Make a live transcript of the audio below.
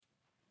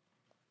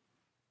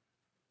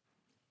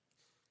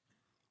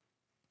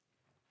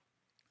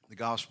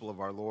Gospel of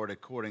our Lord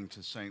according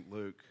to St.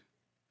 Luke.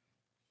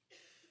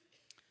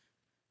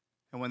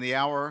 And when the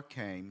hour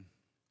came,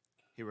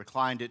 he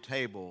reclined at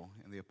table,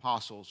 and the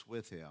apostles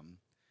with him.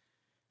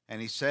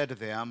 And he said to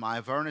them, I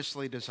have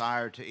earnestly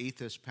desired to eat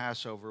this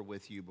Passover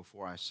with you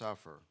before I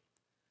suffer.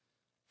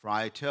 For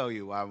I tell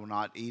you, I will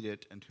not eat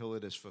it until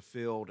it is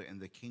fulfilled in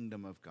the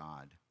kingdom of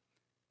God.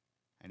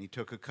 And he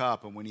took a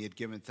cup, and when he had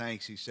given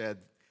thanks, he said,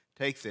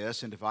 Take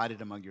this and divide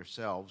it among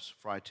yourselves,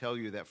 for I tell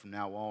you that from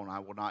now on I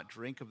will not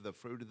drink of the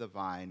fruit of the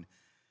vine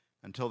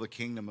until the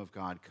kingdom of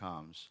God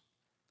comes.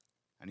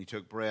 And he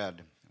took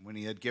bread, and when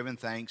he had given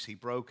thanks, he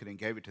broke it and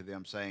gave it to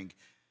them, saying,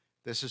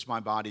 This is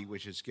my body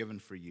which is given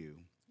for you.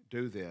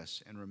 Do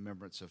this in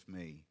remembrance of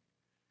me.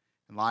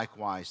 And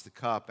likewise the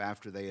cup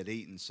after they had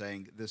eaten,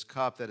 saying, This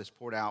cup that is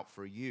poured out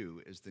for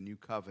you is the new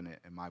covenant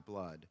in my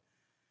blood.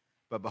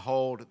 But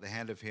behold, the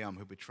hand of him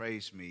who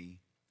betrays me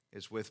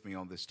is with me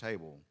on this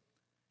table.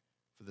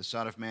 For the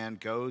Son of Man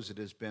goes, it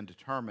has been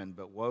determined,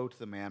 but woe to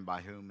the man by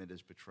whom it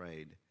is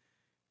betrayed.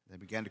 They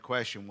began to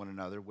question one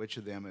another which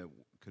of them it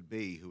could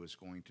be who was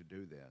going to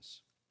do this.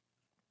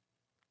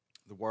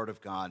 The word of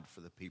God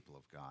for the people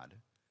of God.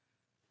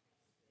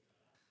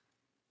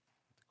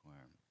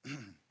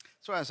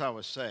 So as I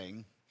was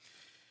saying,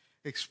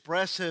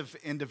 expressive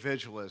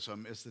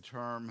individualism is the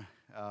term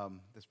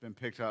that's been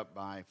picked up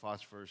by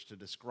philosophers to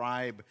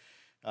describe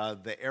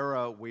the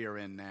era we are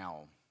in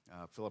now.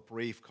 Philip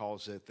Reef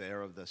calls it the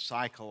era of the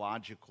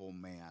psychological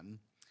man.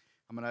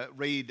 I'm going to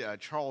read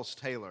Charles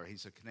Taylor.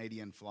 He's a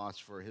Canadian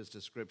philosopher. His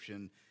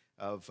description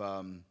of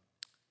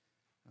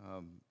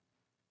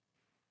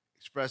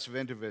expressive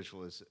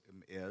individualism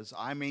is,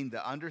 I mean,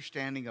 the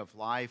understanding of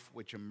life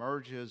which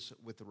emerges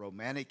with the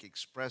romantic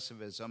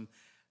expressivism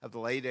of the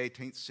late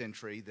 18th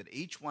century, that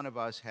each one of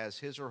us has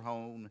his or her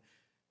own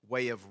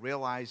way of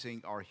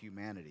realizing our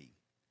humanity,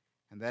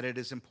 and that it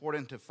is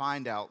important to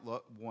find out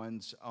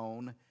one's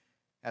own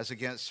as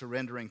against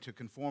surrendering to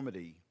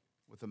conformity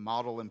with a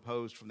model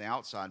imposed from the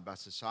outside by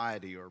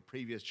society or a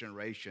previous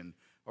generation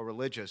or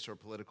religious or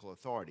political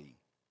authority.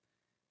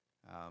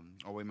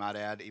 Or we might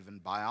add even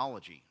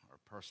biology or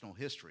personal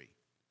history.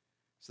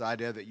 It's the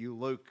idea that you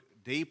look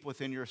deep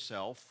within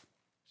yourself,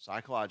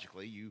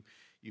 psychologically, you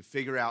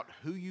figure out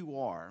who you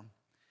are,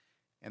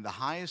 and the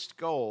highest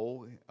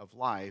goal of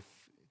life,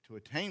 to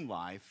attain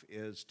life,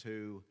 is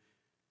to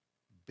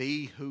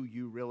be who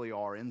you really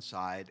are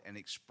inside and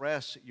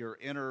express your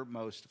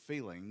innermost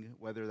feeling,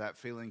 whether that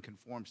feeling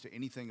conforms to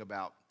anything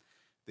about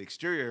the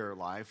exterior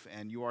life,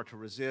 and you are to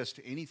resist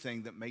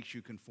anything that makes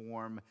you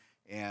conform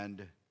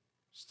and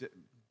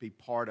be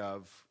part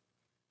of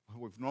what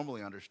we've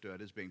normally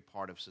understood as being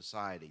part of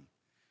society.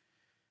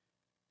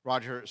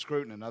 Roger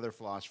Scruton, another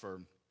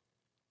philosopher,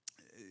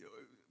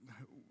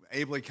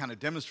 ably kind of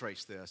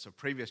demonstrates this. Of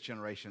previous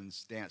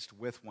generations danced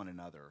with one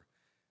another.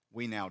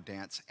 We now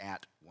dance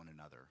at one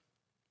another.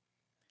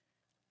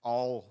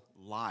 All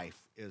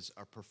life is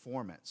a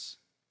performance.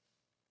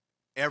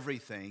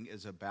 Everything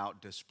is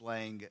about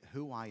displaying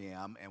who I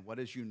am and what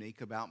is unique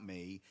about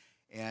me.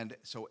 And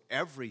so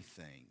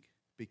everything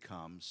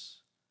becomes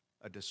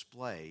a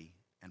display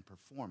and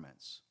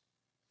performance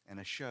and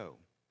a show.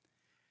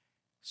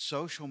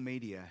 Social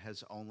media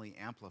has only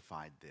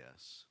amplified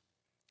this.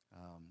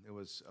 It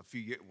was a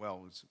few years, well,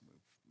 it was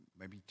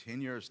maybe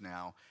 10 years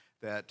now,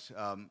 that, do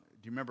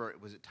you remember,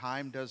 was it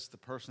Time does the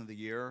Person of the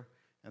Year?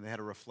 And they had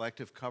a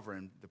reflective cover,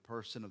 and the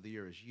person of the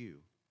year is you,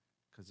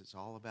 because it's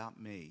all about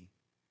me.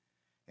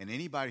 And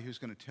anybody who's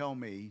going to tell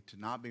me to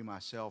not be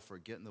myself or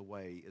get in the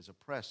way is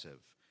oppressive.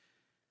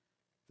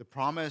 The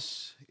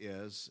promise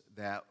is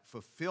that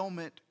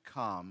fulfillment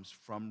comes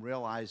from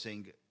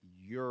realizing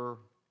your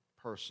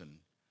person.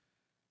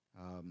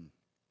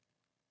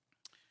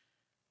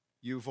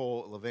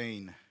 Yuval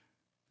Levine,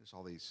 there's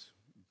all these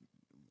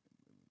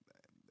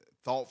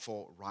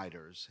thoughtful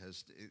writers,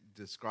 has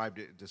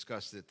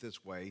discussed it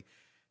this way.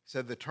 He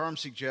said the term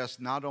suggests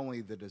not only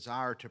the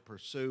desire to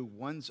pursue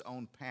one's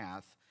own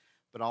path,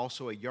 but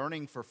also a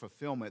yearning for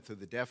fulfillment through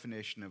the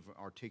definition of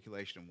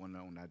articulation of one's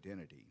own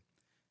identity.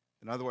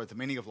 In other words, the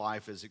meaning of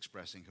life is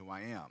expressing who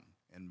I am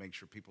and make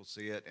sure people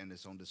see it and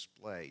it's on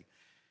display.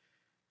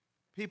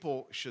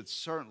 People should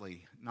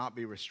certainly not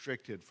be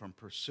restricted from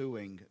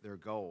pursuing their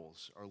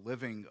goals or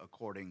living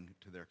according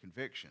to their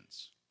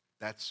convictions.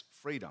 That's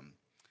freedom.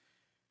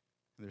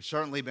 And there's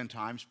certainly been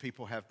times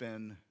people have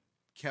been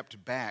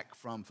kept back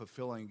from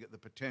fulfilling the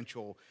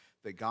potential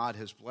that God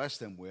has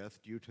blessed them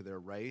with due to their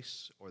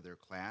race or their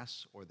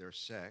class or their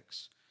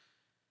sex.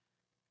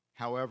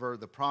 However,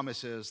 the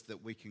promise is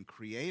that we can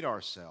create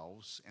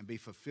ourselves and be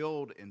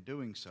fulfilled in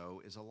doing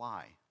so is a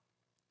lie.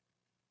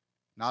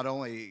 Not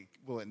only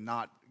will it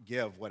not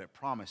give what it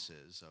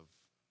promises of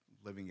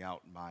living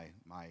out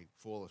my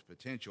fullest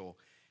potential,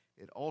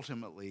 it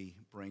ultimately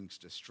brings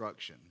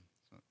destruction.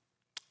 So,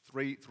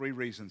 three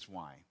reasons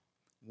why.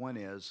 One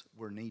is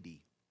we're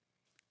needy.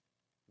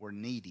 We're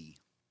needy.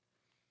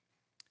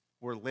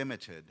 We're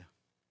limited,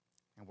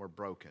 and we're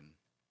broken.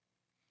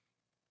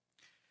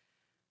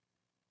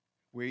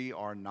 We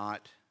are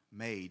not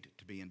made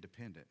to be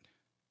independent.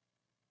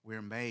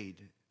 We're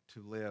made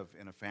to live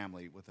in a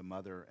family with a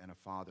mother and a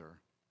father,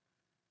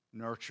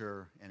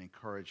 nurture and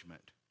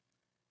encouragement.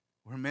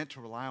 We're meant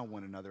to rely on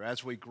one another.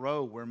 As we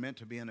grow, we're meant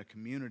to be in a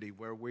community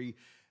where we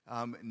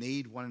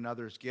need one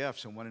another's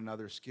gifts and one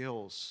another's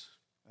skills.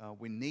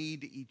 We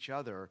need each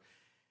other.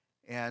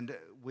 And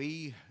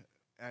we,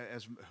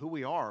 as who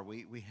we are,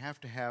 we have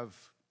to have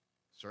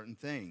certain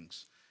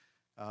things.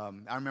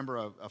 I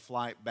remember a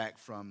flight back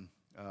from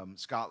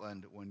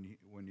Scotland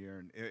one year,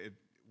 and it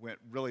went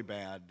really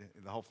bad.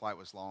 The whole flight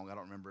was long. I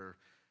don't remember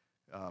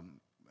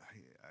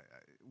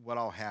what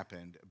all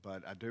happened,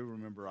 but I do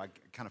remember I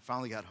kind of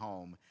finally got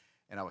home,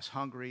 and I was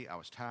hungry, I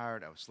was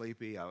tired, I was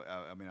sleepy. I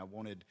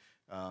wanted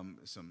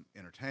some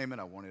entertainment.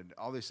 I wanted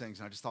all these things,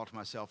 and I just thought to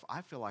myself,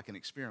 I feel like an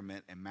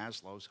experiment in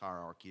Maslow's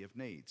hierarchy of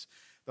needs.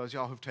 Those of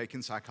y'all who've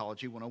taken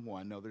Psychology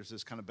 101 know there's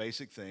this kind of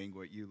basic thing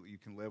where you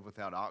can live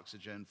without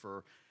oxygen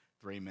for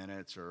 3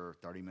 minutes or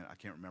 30 minutes. I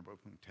can't remember.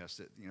 We can test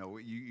it.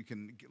 You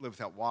can live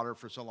without water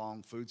for so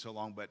long, food so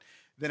long, but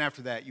then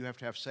after that, you have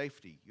to have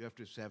safety. You have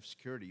to have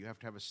security. You have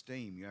to have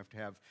esteem. You have to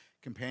have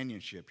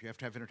companionship. You have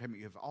to have entertainment.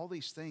 You have all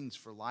these things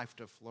for life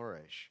to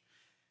flourish.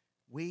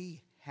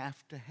 We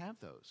have to have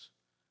those.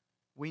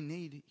 We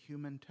need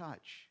human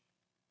touch.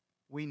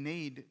 We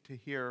need to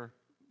hear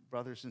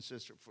brothers and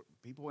sisters,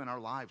 people in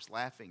our lives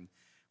laughing.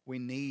 We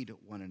need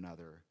one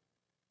another.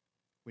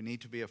 We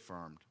need to be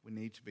affirmed. We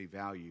need to be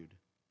valued.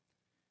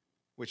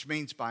 Which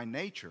means by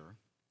nature,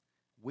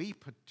 we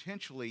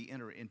potentially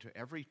enter into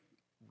every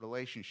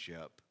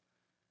relationship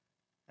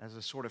as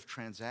a sort of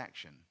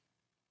transaction.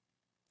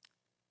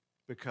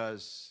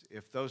 Because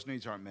if those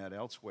needs aren't met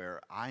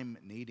elsewhere, I'm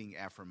needing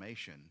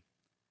affirmation,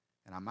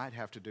 and I might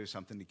have to do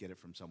something to get it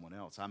from someone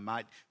else. I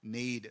might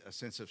need a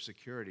sense of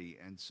security,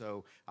 and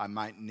so I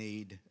might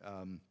need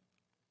a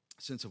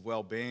sense of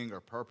well-being or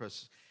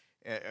purpose,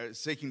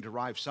 seeking to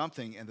derive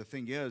something. And the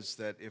thing is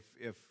that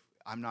if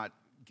I'm not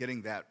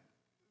getting that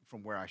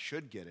from where I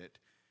should get it,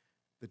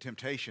 the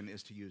temptation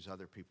is to use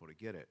other people to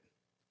get it.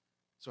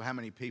 So how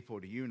many people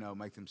do you know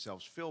make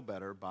themselves feel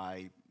better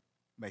by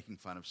making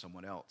fun of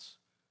someone else?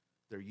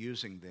 They're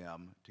using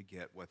them to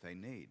get what they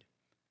need.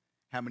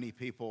 How many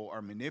people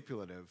are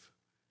manipulative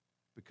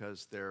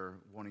because they're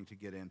wanting to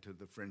get into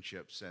the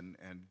friendships and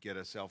get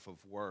a sense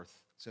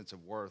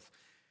of worth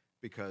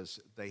because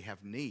they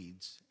have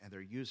needs and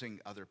they're using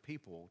other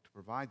people to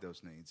provide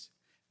those needs?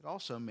 It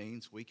also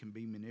means we can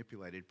be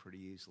manipulated pretty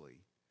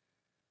easily.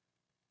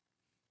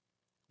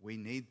 We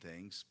need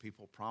things,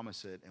 people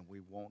promise it, and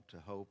we want to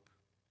hope.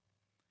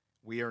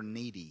 We are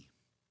needy,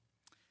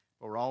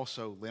 but we're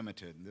also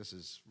limited, and this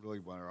is really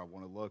where I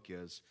want to look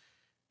is,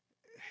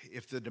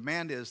 if the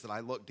demand is that I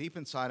look deep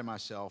inside of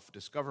myself,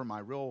 discover my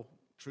real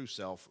true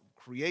self,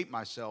 create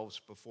myself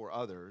before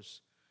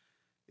others,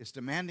 it's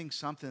demanding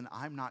something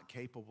I'm not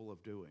capable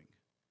of doing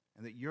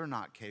and that you're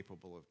not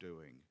capable of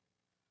doing.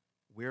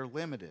 We're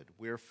limited.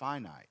 We're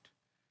finite.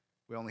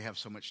 We only have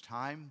so much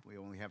time. We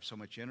only have so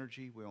much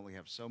energy. We only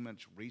have so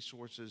much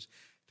resources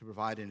to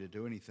provide and to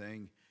do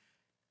anything.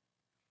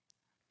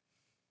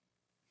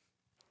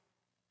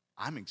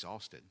 I'm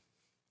exhausted.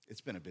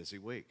 It's been a busy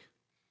week.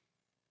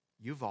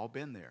 You've all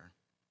been there.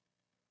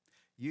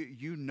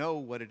 You know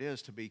what it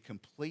is to be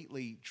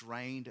completely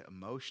drained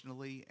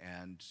emotionally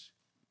and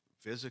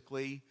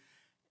physically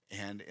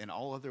and in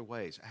all other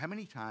ways. How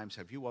many times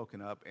have you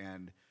woken up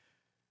and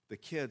the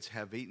kids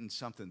have eaten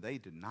something they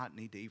did not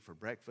need to eat for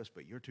breakfast,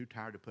 but you're too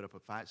tired to put up a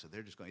fight, so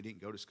they're just going to eat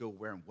and go to school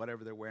wearing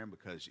whatever they're wearing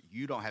because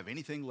you don't have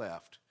anything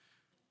left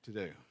to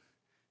do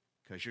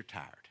because you're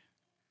tired?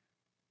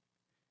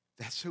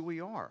 That's who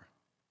we are.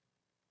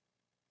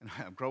 And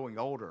I'm growing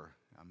older.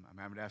 I'm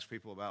having to ask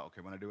people about,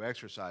 okay, when I do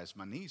exercise,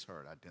 my knees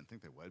hurt. I didn't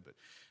think they would,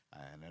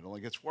 and it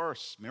only gets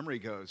worse. Memory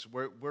goes.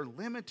 We're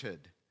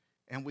limited,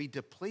 and we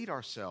deplete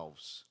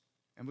ourselves,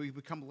 and we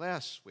become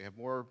less. We have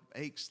more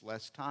aches,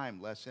 less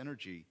time, less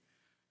energy.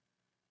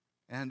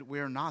 And we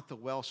are not the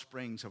well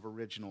springs of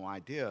original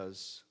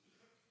ideas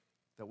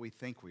that we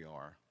think we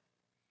are.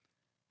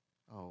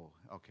 Oh,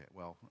 okay,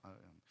 well,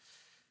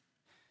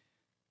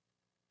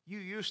 you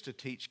used to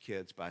teach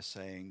kids by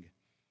saying,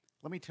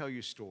 let me tell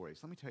you stories.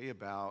 Let me tell you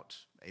about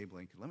Abe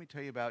Lincoln. Let me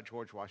tell you about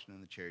George Washington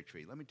and the cherry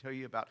tree. Let me tell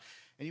you about,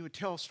 and you would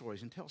tell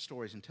stories and tell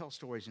stories and tell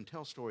stories and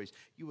tell stories.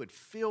 You would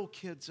fill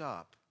kids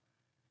up.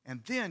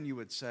 And then you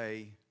would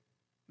say,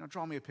 now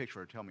draw me a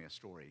picture or tell me a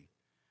story.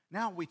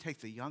 Now we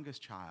take the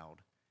youngest child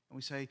and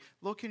we say,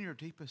 look in your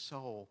deepest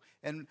soul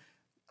and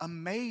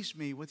amaze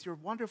me with your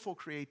wonderful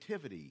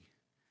creativity.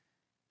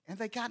 And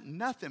they got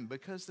nothing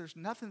because there's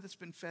nothing that's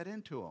been fed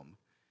into them.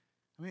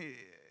 I mean,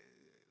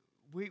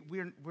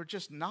 we're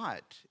just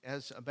not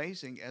as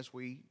amazing as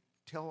we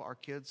tell our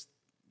kids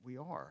we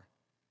are.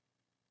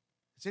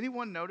 Has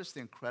anyone noticed the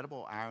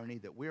incredible irony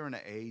that we're in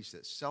an age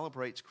that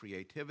celebrates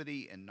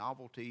creativity and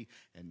novelty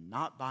and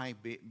not by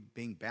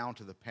being bound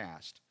to the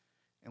past,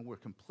 and we're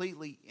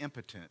completely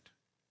impotent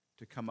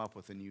to come up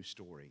with a new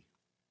story?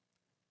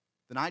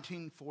 The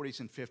 1940s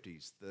and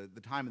 50s,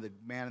 the time of the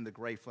man in the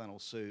gray flannel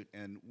suit,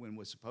 and when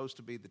was supposed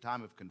to be the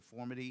time of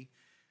conformity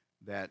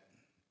that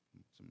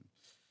some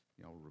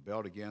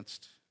rebelled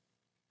against,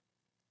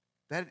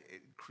 that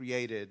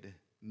created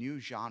new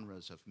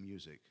genres of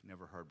music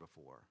never heard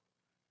before.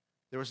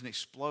 There was an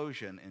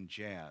explosion in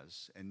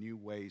jazz and new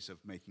ways of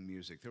making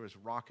music. There was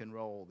rock and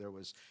roll. There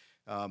was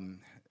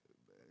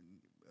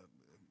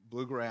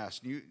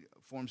bluegrass, new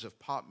forms of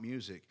pop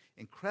music,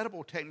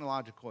 incredible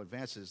technological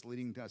advances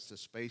leading us to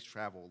space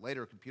travel,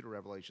 later computer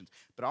revelations.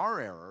 But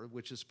our era,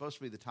 which is supposed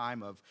to be the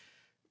time of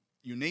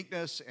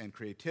uniqueness and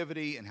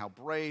creativity and how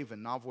brave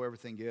and novel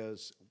everything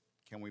is,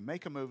 can we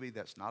make a movie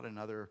that's not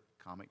another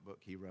comic book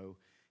hero?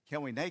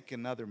 Can we make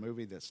another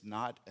movie that's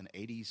not an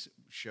 80s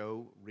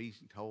show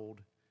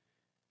retold?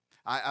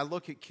 I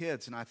look at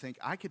kids and I think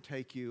I could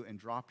take you and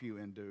drop you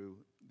into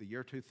the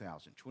year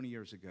 2000, 20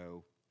 years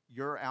ago.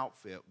 Your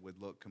outfit would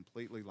look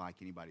completely like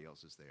anybody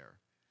else's there.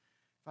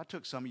 If I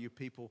took some of you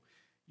people,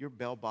 your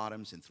bell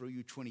bottoms, and threw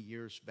you 20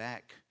 years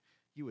back,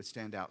 you would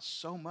stand out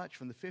so much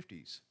from the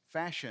 50s.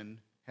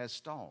 Fashion has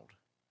stalled.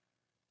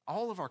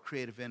 All of our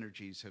creative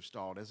energies have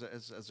stalled. As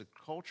a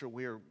culture,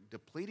 we are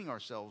depleting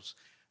ourselves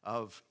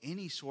of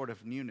any sort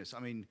of newness.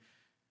 I mean,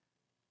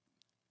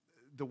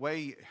 the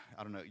way,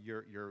 I don't know,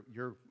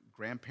 your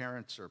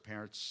grandparents or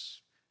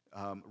parents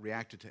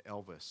reacted to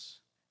Elvis,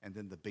 and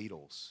then the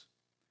Beatles,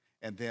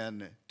 and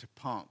then to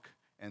punk,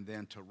 and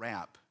then to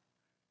rap.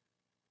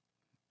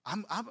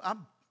 I'm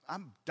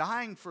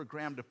dying for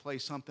Graham to play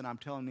something I'm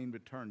telling him to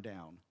turn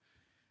down.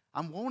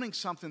 I'm wanting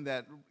something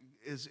that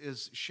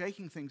is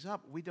shaking things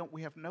up.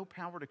 We have no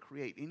power to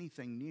create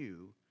anything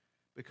new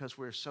because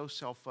we're so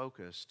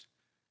self-focused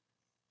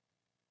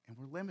and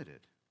we're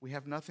limited. We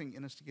have nothing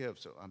in us to give.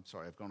 So I'm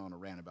sorry, I've gone on a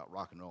rant about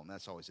rock and roll, and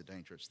that's always a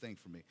dangerous thing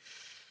for me.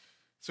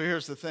 So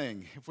here's the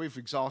thing. If we've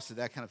exhausted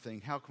that kind of thing,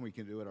 how can we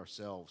do it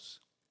ourselves?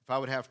 If I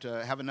would have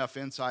to have enough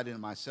insight into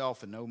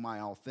myself and know my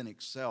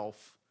authentic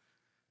self,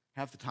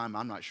 half the time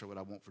I'm not sure what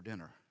I want for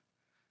dinner.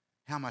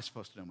 How am I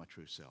supposed to know my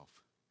true self?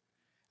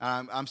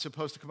 I'm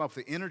supposed to come up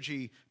with the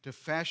energy to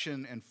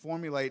fashion and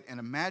formulate and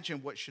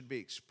imagine what should be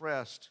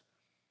expressed.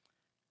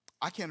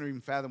 I can't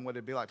even fathom what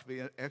it'd be like to be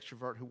an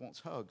extrovert who wants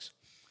hugs.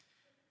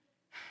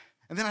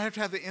 And then I have to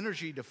have the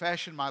energy to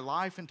fashion my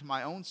life into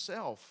my own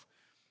self.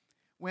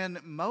 When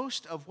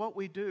most of what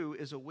we do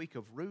is a week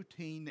of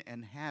routine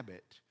and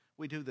habit,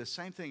 we do the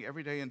same thing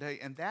every day and day,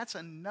 and that's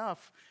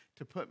enough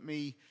to put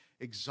me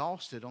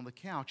exhausted on the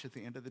couch at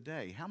the end of the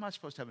day. How am I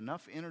supposed to have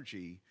enough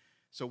energy?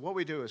 So what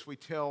we do is we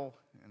tell,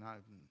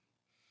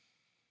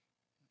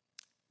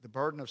 the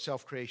burden of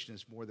self-creation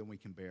is more than we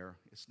can bear.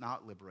 It's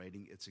not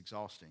liberating, it's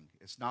exhausting.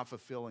 It's not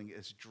fulfilling,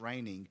 it's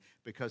draining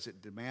because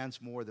it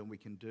demands more than we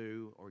can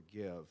do or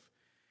give.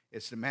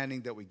 It's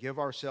demanding that we give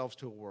ourselves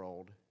to a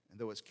world, and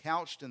though it's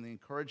couched in the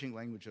encouraging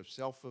language of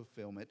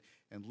self-fulfillment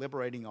and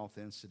liberating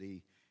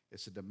authenticity,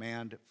 it's a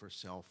demand for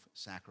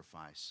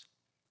self-sacrifice.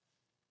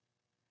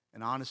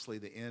 And honestly,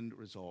 the end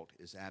result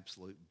is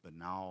absolute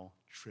banal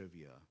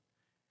trivia,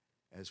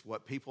 as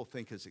what people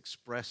think is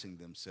expressing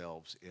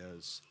themselves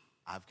is,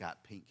 I've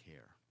got pink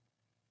hair.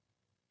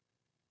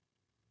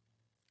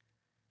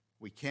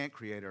 We can't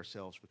create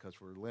ourselves because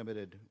we're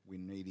limited, we're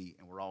needy,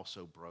 and we're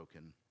also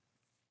broken.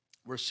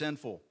 We're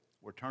sinful.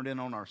 We're turned in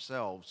on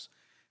ourselves.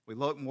 We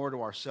look more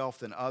to ourselves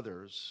than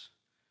others,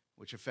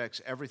 which affects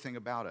everything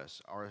about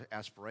us, our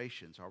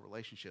aspirations, our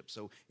relationships.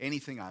 So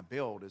anything I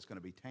build is going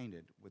to be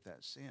tainted with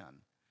that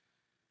sin.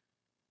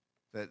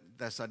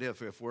 That's the idea.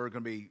 If we're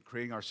going to be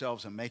creating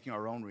ourselves and making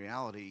our own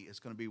reality, it's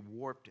going to be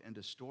warped and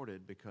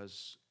distorted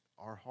because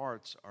our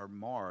hearts are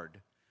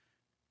marred.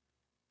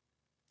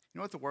 You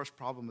know what the worst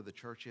problem of the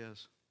church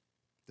is?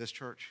 This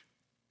church?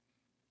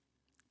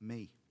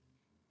 Me.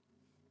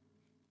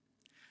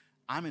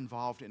 I'm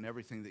involved in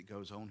everything that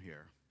goes on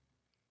here.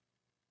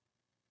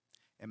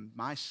 And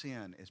my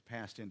sin is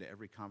passed into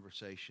every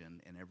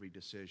conversation and every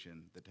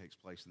decision that takes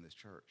place in this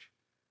church.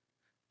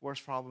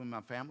 Worst problem in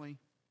my family?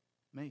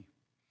 Me.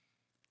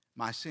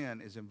 My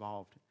sin is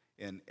involved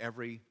in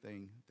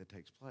everything that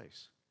takes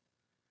place.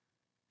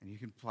 And you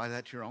can apply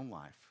that to your own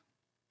life.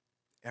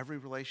 Every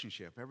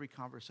relationship, every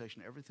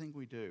conversation, everything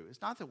we do.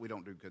 It's not that we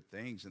don't do good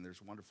things and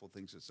there's wonderful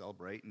things to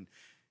celebrate and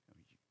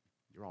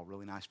you're all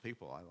really nice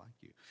people. I like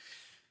you.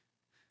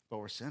 But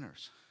we're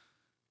sinners.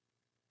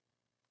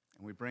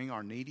 And we bring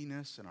our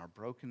neediness and our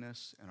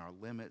brokenness and our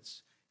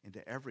limits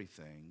into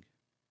everything.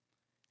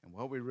 And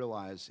what we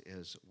realize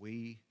is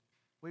we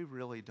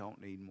really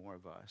don't need more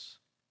of us.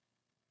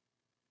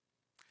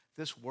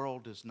 This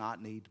world does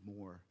not need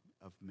more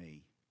of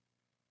me.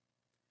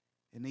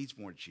 It needs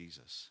more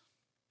Jesus.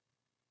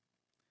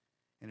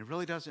 And it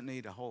really doesn't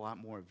need a whole lot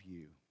more of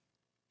you.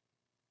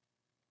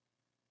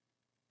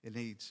 It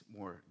needs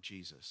more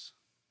Jesus.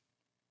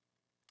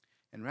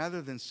 And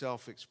rather than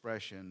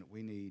self-expression,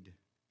 we need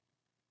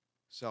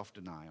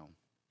self-denial.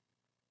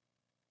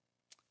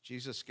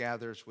 Jesus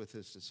gathers with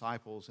his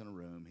disciples in a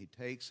room. He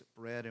takes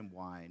bread and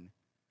wine,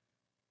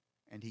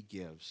 and he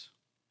gives.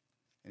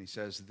 And he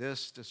says,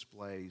 this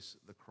displays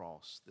the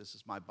cross. This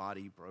is my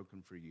body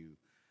broken for you.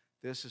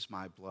 This is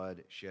my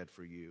blood shed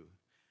for you.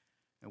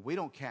 And we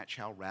don't catch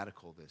how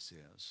radical this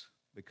is.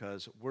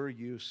 because we're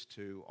used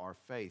to our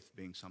faith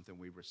being something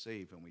we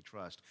receive and we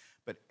trust.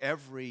 But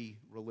every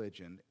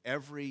religion,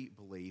 every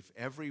belief,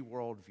 every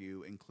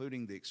worldview,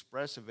 including the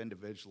expressive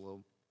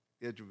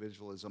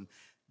individualism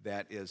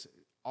that is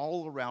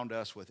all around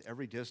us with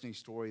every Disney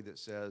story that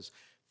says,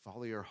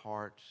 follow your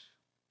heart,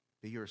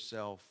 be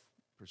yourself,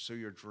 pursue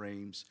your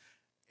dreams.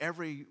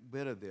 Every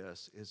bit of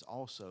this is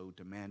also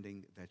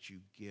demanding that you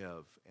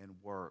give and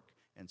work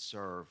and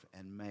serve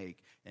and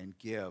make and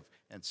give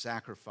and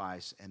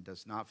sacrifice, and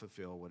does not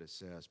fulfill what it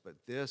says. But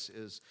this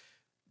is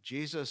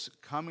Jesus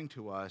coming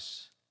to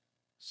us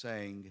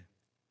saying,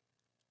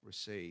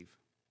 receive.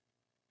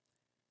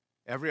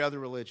 Every other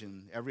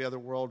religion, every other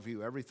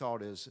worldview, every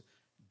thought is,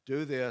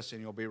 do this and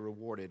you'll be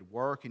rewarded.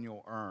 Work and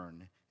you'll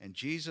earn. And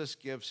Jesus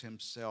gives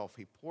himself.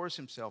 He pours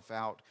himself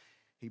out.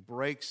 He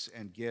breaks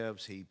and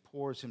gives. He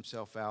pours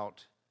himself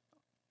out.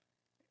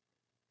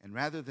 And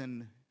rather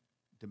than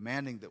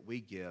demanding that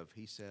we give,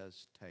 he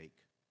says, take.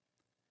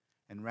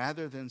 And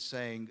rather than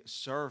saying,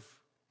 serve,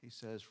 he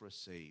says,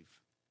 receive.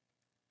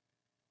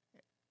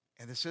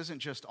 And this isn't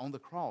just on the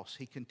cross.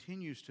 He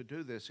continues to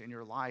do this in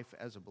your life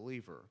as a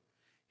believer.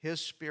 His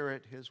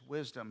Spirit, His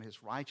wisdom,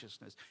 His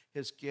righteousness,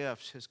 His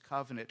gifts, His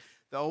covenant,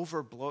 the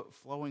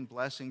overflowing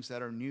blessings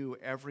that are new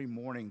every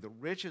morning, the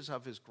riches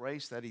of His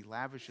grace that He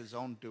lavishes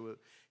on to it,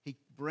 He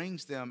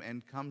brings them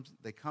and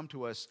they come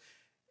to us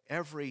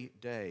every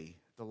day.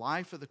 The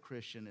life of the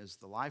Christian is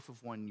the life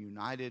of one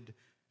united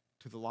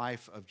to the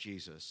life of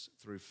Jesus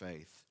through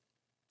faith.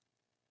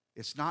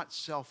 It's not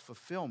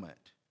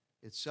self-fulfillment.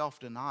 It's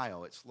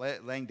self-denial. It's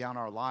laying down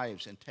our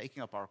lives and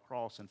taking up our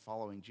cross and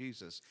following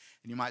Jesus.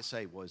 And you might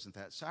say, well, isn't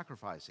that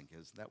sacrificing?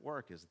 Isn't that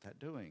work? Isn't that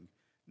doing?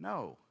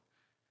 No.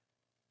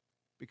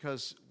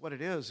 Because what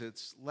it is,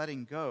 it's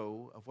letting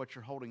go of what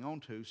you're holding on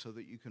to so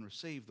that you can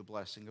receive the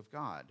blessing of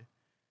God.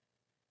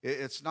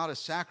 It's not a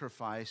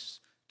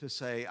sacrifice to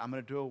say, I'm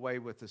going to do away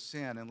with the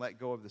sin and let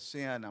go of the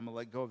sin. I'm going to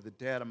let go of the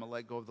debt. I'm going to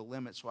let go of the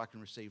limits so I can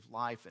receive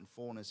life and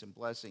fullness and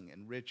blessing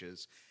and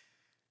riches.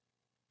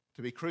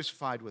 To be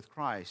crucified with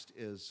Christ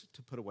is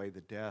to put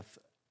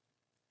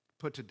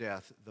to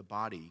death the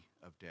body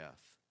of death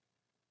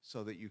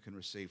so that you can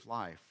receive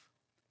life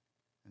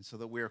and so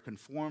that we are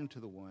conformed to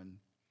the one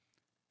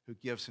who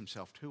gives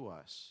himself to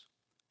us,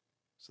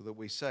 so that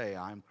we say,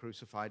 I am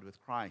crucified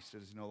with Christ.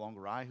 It is no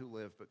longer I who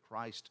live, but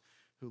Christ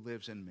who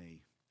lives in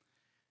me.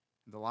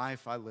 The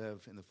life I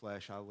live in the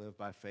flesh, I live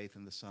by faith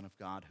in the Son of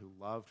God who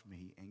loved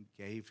me and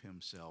gave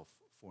himself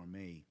for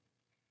me.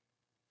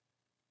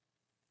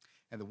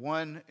 And the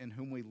one in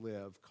whom we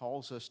live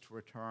calls us to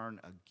return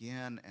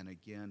again and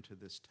again to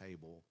this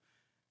table,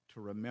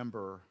 to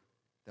remember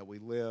that we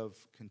live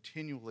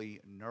continually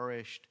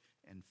nourished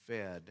and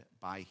fed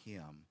by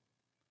him,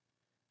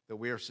 that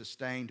we are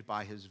sustained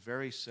by his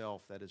very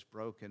self that is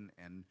broken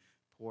and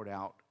poured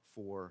out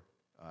for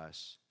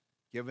us,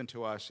 given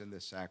to us in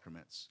the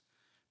sacraments.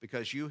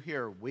 Because you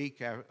hear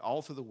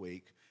all through the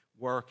week,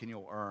 work and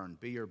you'll earn,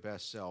 be your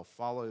best self,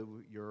 follow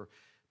your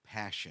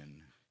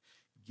passion,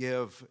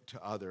 give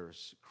to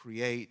others,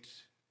 create,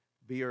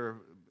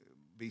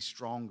 be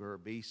stronger,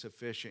 be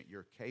sufficient,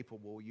 you're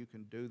capable, you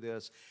can do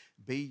this,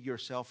 be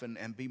yourself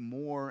and be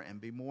more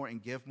and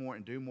give more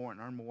and do more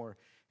and earn more.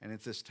 And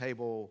at this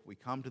table, we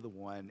come to the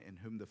one in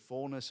whom the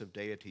fullness of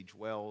deity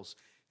dwells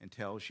and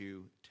tells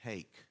you,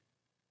 take,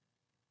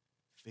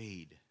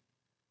 feed,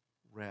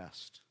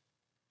 rest.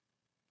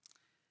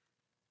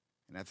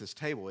 And at this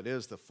table, it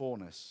is the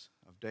fullness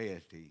of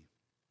deity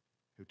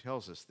who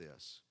tells us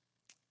this.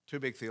 Two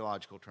big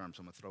theological terms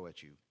I'm going to throw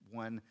at you.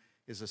 One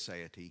is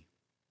aseity.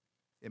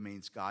 It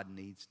means God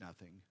needs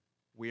nothing.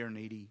 We are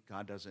needy.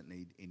 God doesn't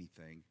need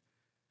anything.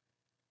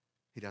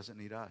 He doesn't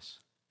need us,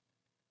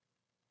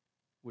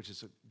 which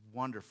is a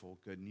wonderful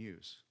good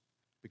news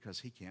because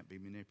he can't be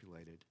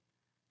manipulated.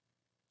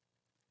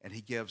 And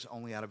he gives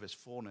only out of his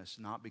fullness,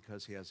 not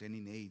because he has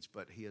any needs,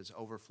 but he is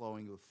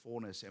overflowing with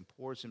fullness and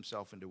pours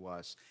himself into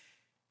us.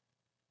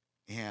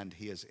 And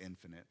he is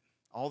infinite.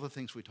 All the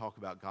things we talk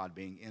about God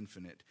being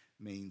infinite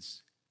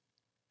means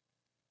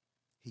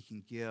he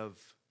can give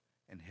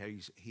and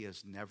he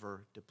is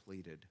never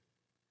depleted.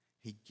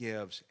 He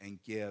gives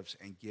and gives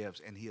and gives,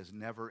 and he is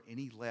never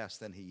any less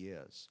than he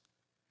is.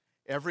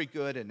 Every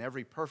good and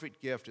every perfect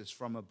gift is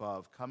from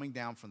above, coming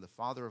down from the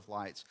Father of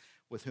lights,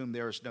 with whom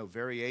there is no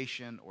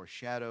variation or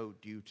shadow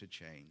due to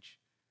change.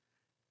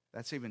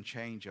 That's even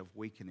change of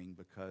weakening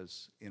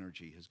because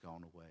energy has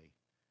gone away.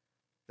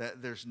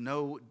 There's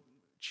no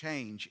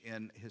change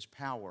in his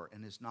power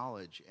and his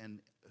knowledge and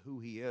who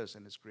he is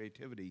and his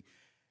creativity.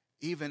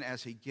 Even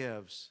as he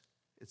gives,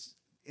 it's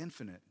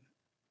infinite.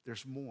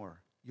 There's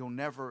more. You'll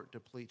never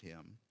deplete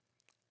him.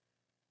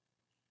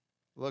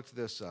 Look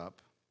this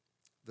up.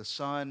 The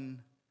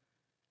sun,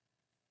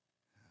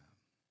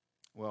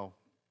 well,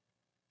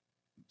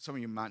 some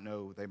of you might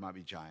know they might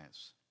be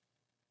giants.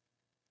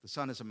 The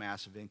sun is a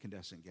mass of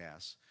incandescent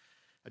gas,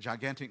 a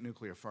gigantic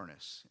nuclear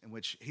furnace in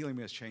which helium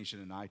is changed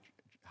into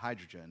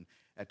hydrogen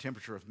at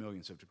temperature of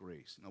millions of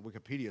degrees. Now,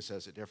 Wikipedia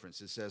says it different.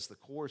 It says the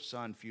core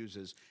sun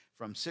fuses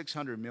from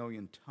 600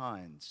 million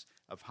tons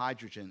of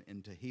hydrogen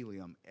into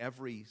helium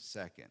every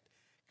second,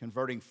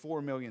 converting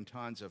 4 million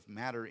tons of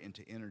matter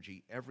into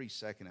energy every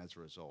second as a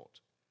result.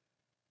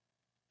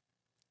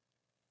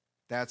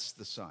 That's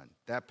the sun.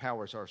 That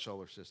powers our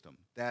solar system.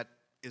 That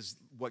is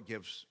what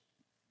gives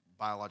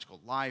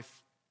biological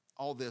life,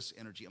 all this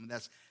energy. I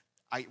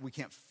mean, we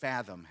can't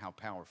fathom how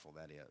powerful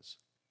that is.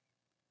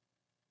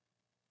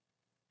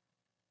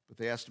 But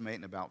they estimate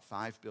in about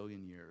 5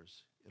 billion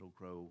years, it'll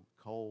grow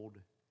cold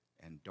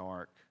and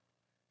dark,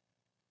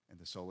 and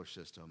the solar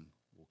system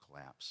will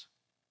collapse.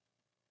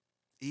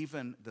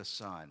 Even the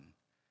sun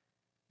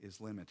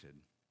is limited.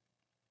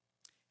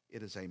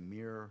 It is a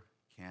mere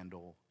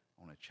candle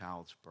on a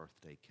child's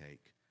birthday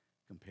cake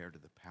compared to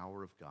the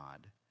power of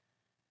God,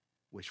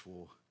 which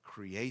will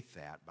create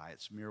that by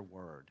its mere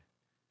word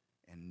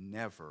and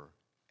never,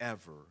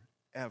 ever,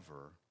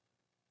 ever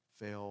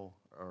fail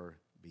or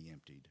be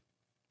emptied.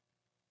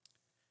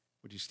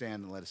 Would you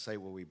stand and let us say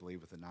what we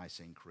believe with the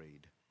Nicene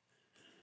Creed?